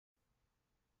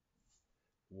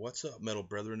What's up, Metal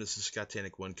Brethren? This is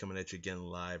Skeletonwitch coming at you again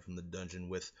live from the dungeon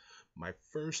with my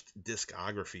first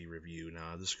discography review.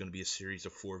 Now, this is going to be a series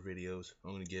of 4 videos.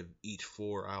 I'm going to give each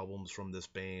 4 albums from this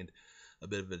band a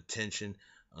bit of attention.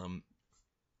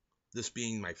 This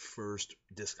being my first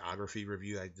discography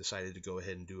review, I decided to go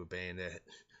ahead and do a band that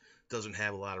doesn't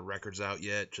have a lot of records out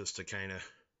yet, just to kind of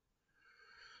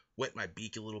wet my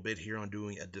beak a little bit here on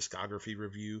doing a discography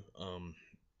review.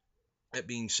 That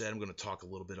being said, I'm going to talk a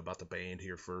little bit about the band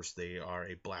here first. They are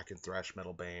a black and thrash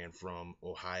metal band from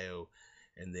Ohio,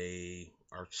 and they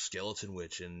are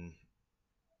Skeletonwitch. And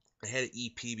they had an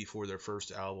EP before their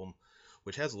first album,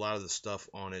 which has a lot of the stuff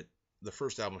on it. The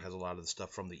first album has a lot of the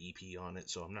stuff from the EP on it,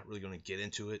 so I'm not really going to get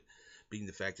into it, being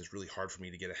the fact it's really hard for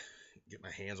me to get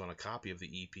my hands on a copy of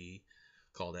the EP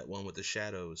called That One with the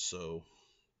Shadows. So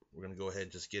we're going to go ahead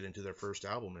and just get into their first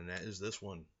album, and that is this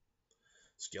one.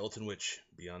 Skeletonwitch,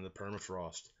 Beyond the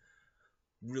Permafrost.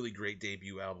 Really great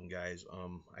debut album, guys.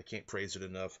 I can't praise it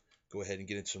enough. Go ahead and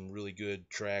get into some really good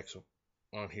tracks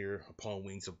on here. Upon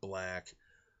Wings of Black,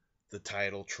 the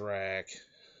title track,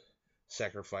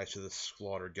 Sacrifice to the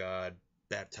Slaughtered God,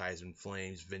 Baptized in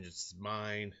Flames, Vengeance is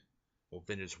Mine. Well,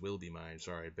 Vengeance will be mine.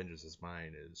 Sorry, Vengeance is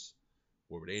Mine is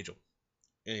Morbid Angel.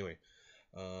 Anyway,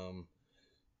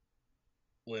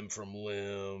 Limb from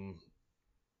Limb,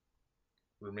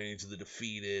 Remaining to the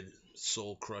Defeated,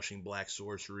 Soul Crushing Black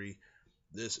Sorcery.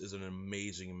 This is an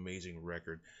amazing, amazing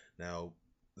record. Now,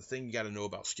 the thing you got to know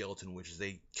about Skeletonwitch is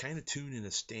they kind of tune in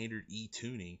a standard E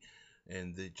tuning,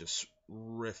 and they just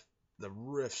riff. The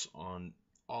riffs on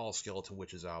all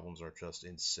Skeletonwitch's albums are just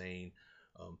insane.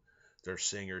 Their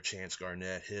singer, Chance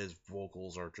Garnett, his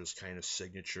vocals are just kind of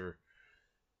signature,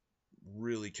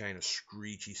 really kind of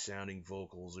screechy sounding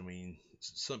vocals. I mean,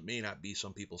 some may not be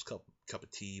some people's cup of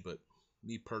tea, but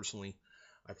me personally,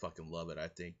 I fucking love it. I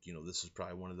think, this is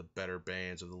probably one of the better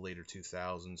bands of the later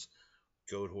 2000s.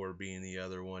 Goatwhore being the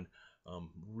other one.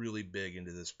 Really big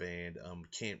into this band.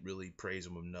 Can't really praise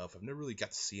them enough. I've never really got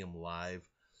to see them live,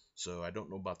 so I don't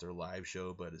know about their live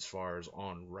show, but as far as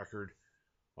on record,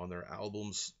 on their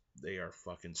albums, they are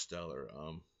fucking stellar.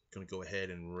 Gonna go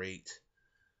ahead and rate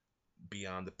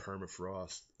Beyond the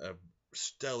Permafrost, a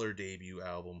stellar debut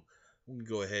album. I'm going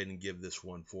to go ahead and give this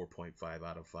one 4.5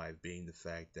 out of 5, being the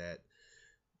fact that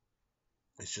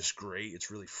it's just great.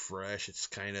 It's really fresh. It's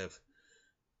kind of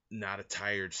not a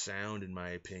tired sound, in my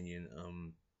opinion.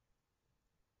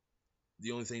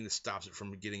 The only thing that stops it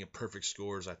from getting a perfect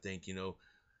score is I think,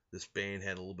 this band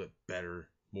had a little bit better,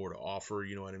 more to offer,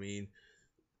 you know what I mean?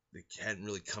 They hadn't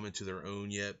really come into their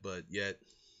own yet, but yet,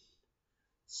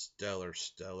 stellar,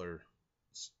 stellar,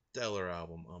 stellar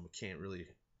album. I can't really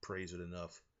praise it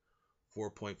enough.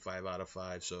 4.5 out of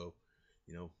 5. So,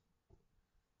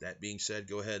 that being said,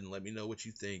 go ahead and let me know what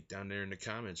you think down there in the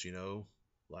comments.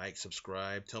 Like,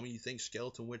 subscribe, tell me you think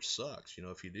Skeletonwitch sucks.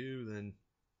 If you do, then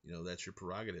that's your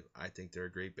prerogative. I think they're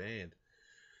a great band.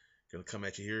 Gonna come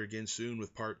at you here again soon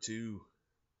with part 2,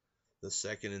 the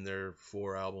second in their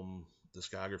 4 album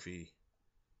discography.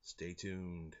 Stay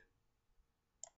tuned.